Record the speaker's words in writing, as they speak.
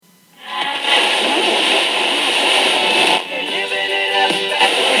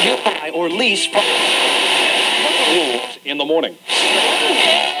police rules in the morning.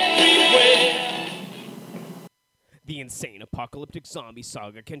 The insane apocalyptic zombie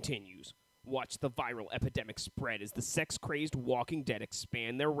saga continues. Watch the viral epidemic spread as the sex-crazed Walking Dead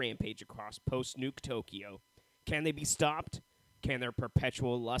expand their rampage across post-nuke Tokyo. Can they be stopped? Can their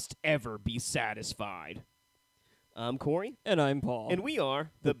perpetual lust ever be satisfied? I'm Corey. And I'm Paul. And we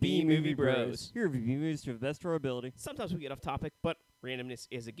are the B-Movie Bros. Here review B-movies to the best of our ability. Sometimes we get off topic, but randomness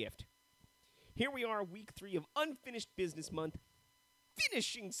is a gift. Here we are, week 3 of Unfinished Business Month,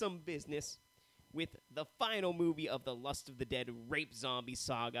 finishing some business with the final movie of the Lust of the Dead Rape Zombie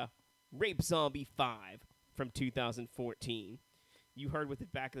saga, Rape Zombie 5 from 2014. You heard what the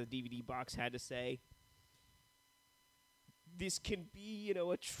back of the DVD box had to say. This can be, a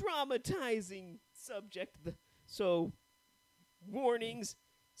traumatizing subject. So, warnings,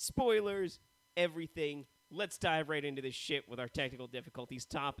 spoilers, everything. Let's dive right into this shit with our technical difficulties,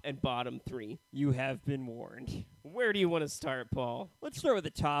 top and bottom 3. You have been warned. Where do you want to start, Paul? Let's start with the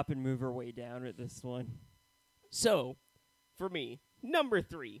top and move our way down at this one. So, for me, number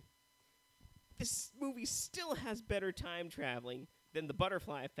 3. This movie still has better time traveling than the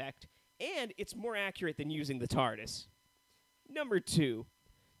Butterfly Effect, and it's more accurate than using the TARDIS. Number 2,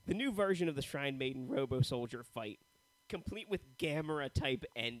 the new version of the Shrine Maiden Robo-Soldier fight, complete with Gamera-type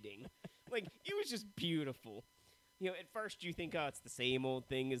ending. It was just beautiful. At first you think, it's the same old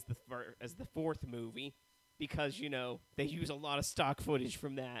thing as the fourth movie, because, they use a lot of stock footage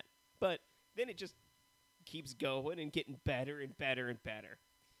from that. But then it just keeps going and getting better and better and better.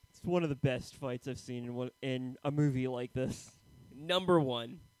 It's one of the best fights I've seen in a movie like this. Number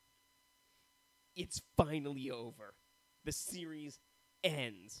 1, it's finally over. The series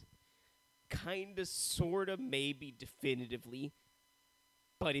ends. Kinda, sorta, maybe definitively,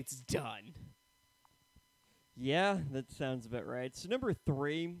 but it's done. Yeah, that sounds about right. So number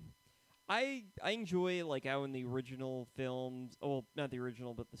 3, I enjoy how in the original films, well, not the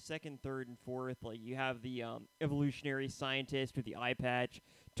original, but the second, third, and fourth, you have the evolutionary scientist with the eye patch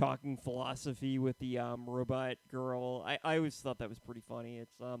talking philosophy with the robot girl. I always thought that was pretty funny.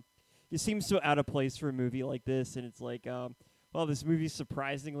 It seems so out of place for a movie like this, and it's well, this movie's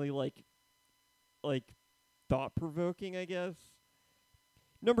surprisingly thought-provoking, I guess.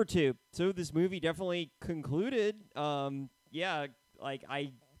 Number 2, so this movie definitely concluded. I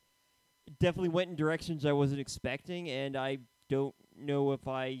definitely went in directions I wasn't expecting, and I don't know if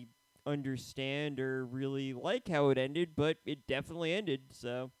I understand or really like how it ended, but it definitely ended,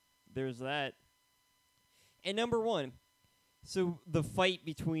 so there's that. And number 1, so the fight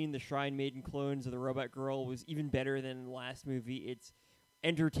between the Shrine Maiden clones and the Robot Girl was even better than in the last movie. It's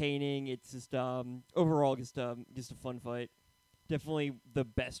entertaining. It's just overall just a fun fight. Definitely the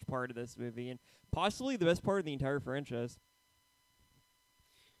best part of this movie, and possibly the best part of the entire franchise.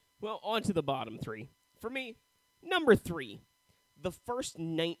 Well, on to the bottom 3. For me, number 3, the first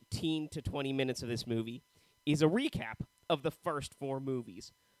 19 to 20 minutes of this movie is a recap of the first 4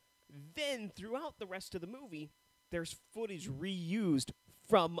 movies. Then, throughout the rest of the movie, there's footage reused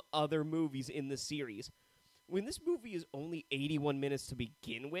from other movies in the series. When this movie is only 81 minutes to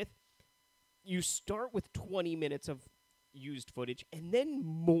begin with, you start with 20 minutes of used footage and then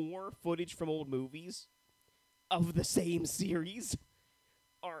more footage from old movies of the same series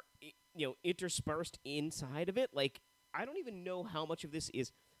are interspersed inside of it. I don't even know how much of this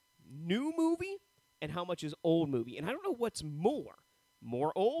is new movie and how much is old movie, and I don't know what's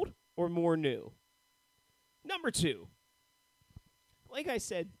more old or more new. Number 2, like I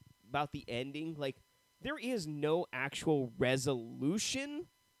said about the ending, there is no actual resolution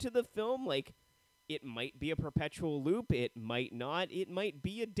to the film. It might be a perpetual loop, it might not, it might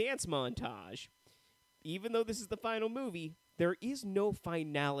be a dance montage. Even though this is the final movie, there is no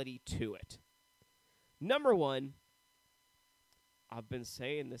finality to it. Number 1, I've been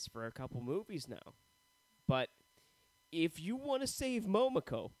saying this for a couple movies now, but if you want to save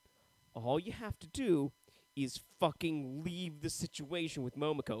Momoko, all you have to do is fucking leave the situation with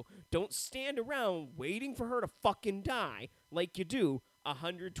Momoko. Don't stand around waiting for her to fucking die like you do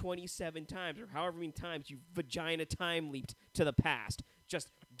 127 times or however many times you vagina time leaped to the past.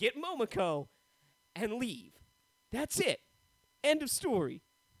 Just get Momoko and leave. That's it. End of story.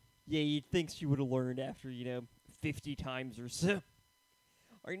 Yeah, you'd think she would have learned after, 50 times or so.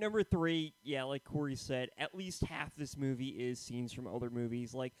 All right, number 3, yeah, like Corey said, at least half this movie is scenes from other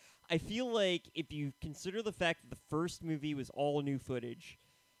movies. I feel like if you consider the fact that the first movie was all new footage,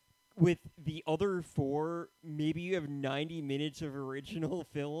 with the other 4, maybe you have 90 minutes of original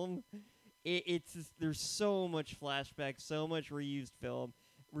film. It's just, there's so much flashback, so much reused film,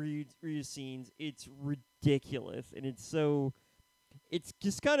 reused scenes. It's ridiculous, and it's so it's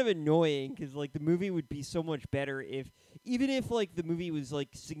just kind of annoying because like the movie would be so much better if even if like the movie was like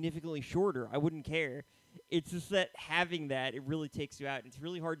significantly shorter, I wouldn't care. It's just that having that it really takes you out. And it's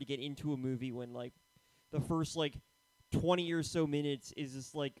really hard to get into a movie when like the first like 20 or so minutes is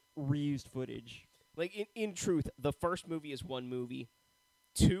just like reused footage. Like in truth, the first movie is one movie,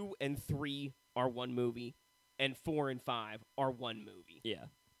 2 and 3 are one movie, and 4 and 5 are one movie. Yeah.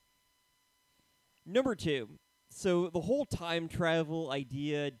 Number 2. So the whole time travel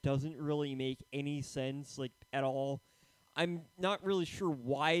idea doesn't really make any sense, like, at all. I'm not really sure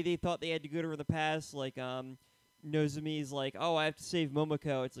why they thought they had to go to her in the past. Like, Nozomi's like, oh, I have to save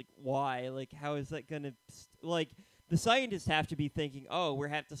Momoko. It's like, why? Like, how is that gonna... like, the scientists have to be thinking, oh, we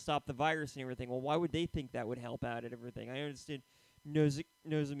have to stop the virus and everything. Well, why would they think that would help out and everything? I understand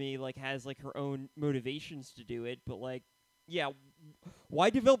Nozomi, like, has, like, her own motivations to do it, but, like, yeah, why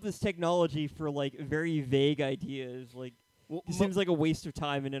develop this technology for like very vague ideas? Like, Well, it seems like a waste of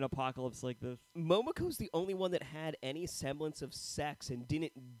time in an apocalypse like this. Momoko's the only one that had any semblance of sex and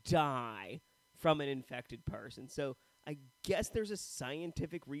didn't die from an infected person. So I guess there's a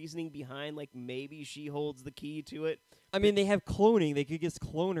scientific reasoning behind, like, maybe she holds the key to it. I mean, they have cloning; they could just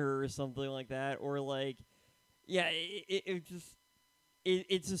clone her or something like that, or like, yeah, it just.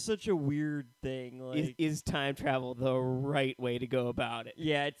 It's just such a weird thing. Like, Is time travel the right way to go about it?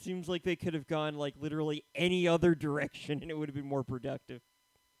 yeah, it seems like they could have gone like literally any other direction, and it would have been more productive.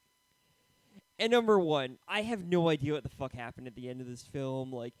 And number 1, I have no idea what the fuck happened at the end of this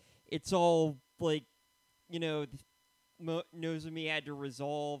film. Like, it's all like, you know, Nozomi had to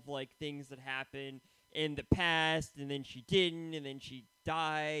resolve like things that happened in the past, and then she didn't, and then she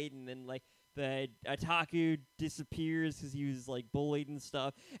died, and then like. The Otaku disappears because he was like bullied and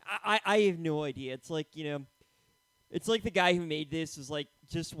stuff. I have no idea. It's like, you know, it's like the guy who made this was like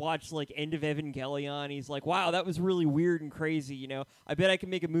just watched like End of Evangelion. He's like, wow, that was really weird and crazy. You know, I bet I can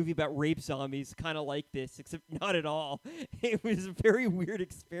make a movie about rape zombies, kind of like this, except not at all. It was a very weird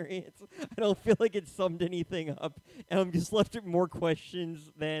experience. I don't feel like it summed anything up, and I'm just left with more questions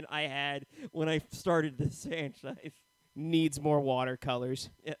than I had when I started this franchise. Needs more watercolors.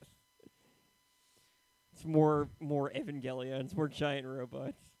 Yes. It's more Evangelions, more giant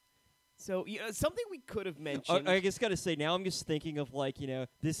robots. So, you know, something we could have mentioned. I just gotta say, now I'm just thinking of like, you know,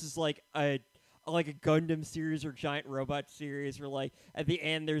 this is like a Gundam series or giant robot series, where like at the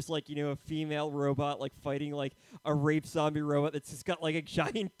end there's like, you know, a female robot like fighting like a rape zombie robot that's just got like a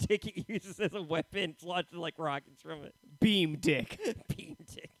giant dick it uses as a weapon. It's launching like rockets from it. Beam dick. Beam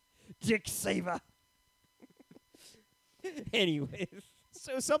dick. Dick saver. Anyways.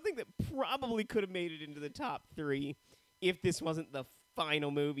 So something that probably could have made it into the top 3 if this wasn't the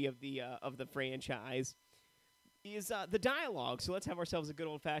final movie of the franchise is the dialogue. So let's have ourselves a good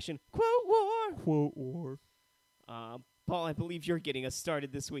old-fashioned quote war. Quote war. Paul, I believe you're getting us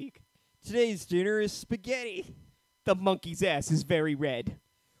started this week. Today's dinner is spaghetti. The monkey's ass is very red.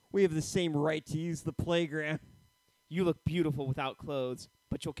 We have the same right to use the playground. You look beautiful without clothes,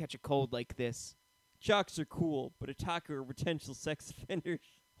 but you'll catch a cold like this. Jocks are cool, but otaku are potential sex offenders.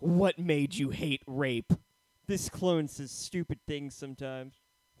 What made you hate rape? This clone says stupid things sometimes.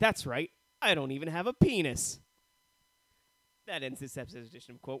 That's right. I don't even have a penis. That ends this episode's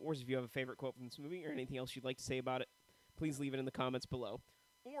edition of Quote Wars. If you have a favorite quote from this movie or anything else you'd like to say about it, please leave it in the comments below.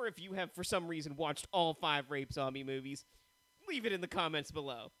 Or if you have, for some reason, watched all 5 rape zombie movies, leave it in the comments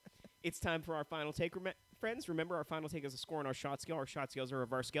below. It's time for our final take, friends. Remember, our final take is a score on our shot scale. Our shot scales are a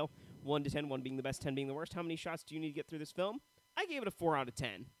reverse scale, 1 to 10, 1 being the best, 10 being the worst. How many shots do you need to get through this film? I gave it a 4 out of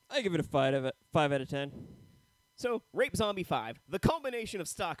 10. I give it a 5 out of 10. So, Rape Zombie 5, the culmination of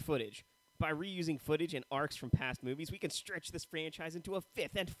stock footage. By reusing footage and arcs from past movies, we can stretch this franchise into a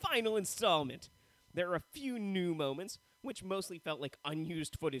 5th and final installment. There are a few new moments, which mostly felt like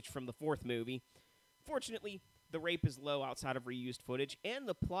unused footage from the 4th movie. Fortunately, the rape is low outside of reused footage, and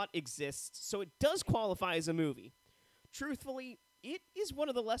the plot exists, so it does qualify as a movie. Truthfully, it is one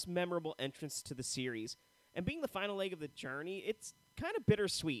of the less memorable entrants to the series, and being the final leg of the journey, it's kind of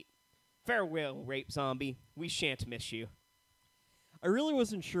bittersweet. Farewell, Rape Zombie. We shan't miss you. I really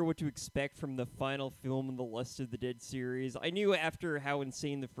wasn't sure what to expect from the final film in the Lust of the Dead series. I knew after how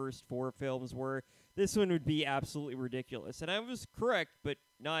insane the first 4 films were, this one would be absolutely ridiculous. And I was correct, but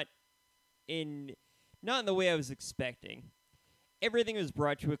not in the way I was expecting. Everything was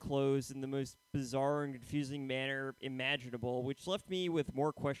brought to a close in the most bizarre and confusing manner imaginable, which left me with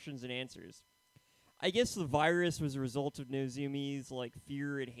more questions than answers. I guess the virus was a result of Nozumi's like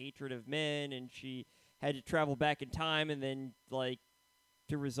fear and hatred of men, and she had to travel back in time and then like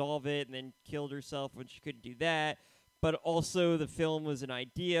to resolve it, and then killed herself when she couldn't do that. but also the film was an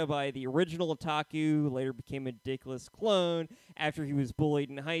idea by the original otaku, who later became a ridiculous clone after he was bullied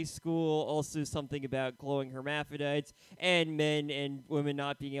in high school. Also something about glowing hermaphrodites and men and women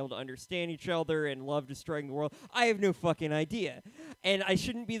not being able to understand each other and love destroying the world. I have no fucking idea. And I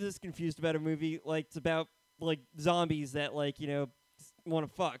shouldn't be this confused about a movie like it's about like zombies that like, want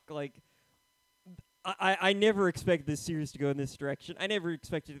to fuck. Like I never expected this series to go in this direction. I never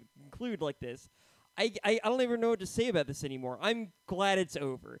expected it to conclude like this. I don't even know what to say about this anymore. I'm glad it's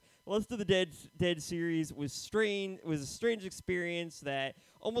over. Left of the Dead series was strange. It was a strange experience that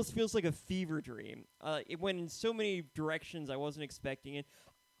almost feels like a fever dream. It went in so many directions I wasn't expecting it.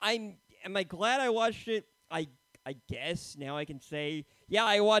 Am I glad I watched it? I guess now I can say, yeah,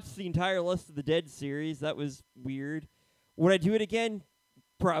 I watched the entire Left of the Dead series. That was weird. Would I do it again?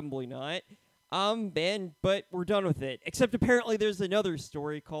 Probably not. But we're done with it. Except apparently there's another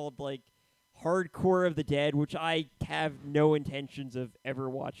story called like Hardcore of the Dead, which I have no intentions of ever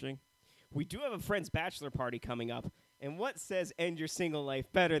watching. We do have a friend's bachelor party coming up, and what says end your single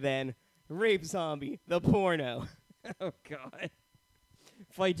life better than Rape Zombie, the porno? Oh, God.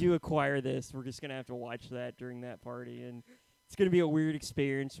 If I do acquire this, we're just going to have to watch that during that party, and it's going to be a weird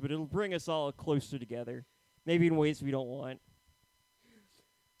experience, but it'll bring us all closer together, maybe in ways we don't want.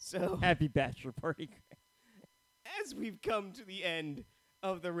 So, happy bachelor party. As we've come to the end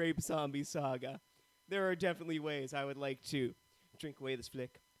of the Rape Zombie saga, there are definitely ways I would like to drink away this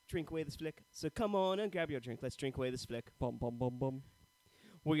flick. Drink away this flick. So come on and grab your drink. Let's drink away this flick. Bum, bum, bum, bum.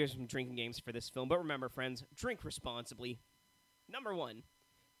 We'll get some drinking games for this film. But remember, friends, drink responsibly. Number 1,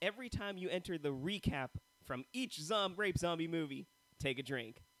 every time you enter the recap from each Rape Zombie movie, take a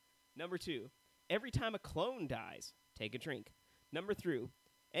drink. Number 2, every time a clone dies, take a drink. Number 3,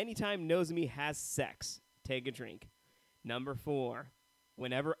 anytime Nozomi has sex, take a drink. Number 4,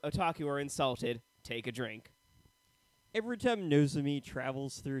 whenever otaku are insulted, take a drink. Every time Nozomi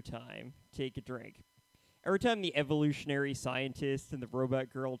travels through time, take a drink. Every time the evolutionary scientist and the robot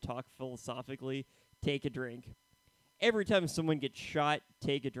girl talk philosophically, take a drink. Every time someone gets shot,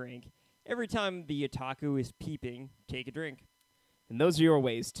 take a drink. Every time the otaku is peeping, take a drink. And those are your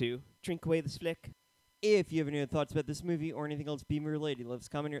ways to drink away this flick. If you have any other thoughts about this movie or anything else Beamer related, leave us a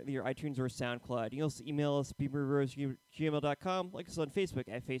comment on your iTunes or SoundCloud. You can also email us beamerbros@gmail.com, like us on Facebook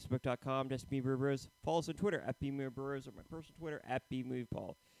at facebook.com/beamerbros, follow us on Twitter at beamerbros, or my personal Twitter at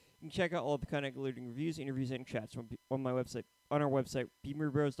beamovepal. You can check out all the content including reviews, interviews, and chats on our website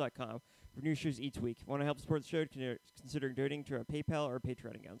beamerbros.com for new shows each week. If you want to help support the show, consider donating to our PayPal or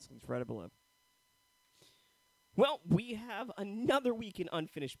Patreon accounts. Links right below. Well, we have another week in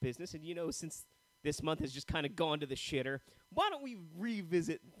unfinished business, and since this month has just kind of gone to the shitter, why don't we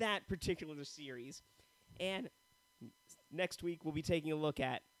revisit that particular series? And next week we'll be taking a look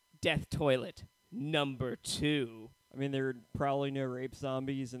at Death Toilet number 2. I mean, there were probably no rape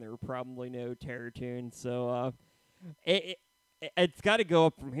zombies, and there were probably no terror tunes, so it's got to go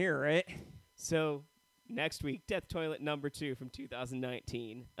up from here, right? So, next week, Death Toilet number 2 from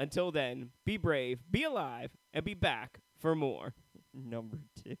 2019. Until then, be brave, be alive, and be back for more. Number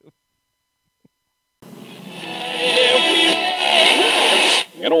 2.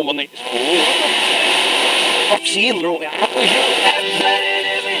 Jag lovar ni. Och sen då.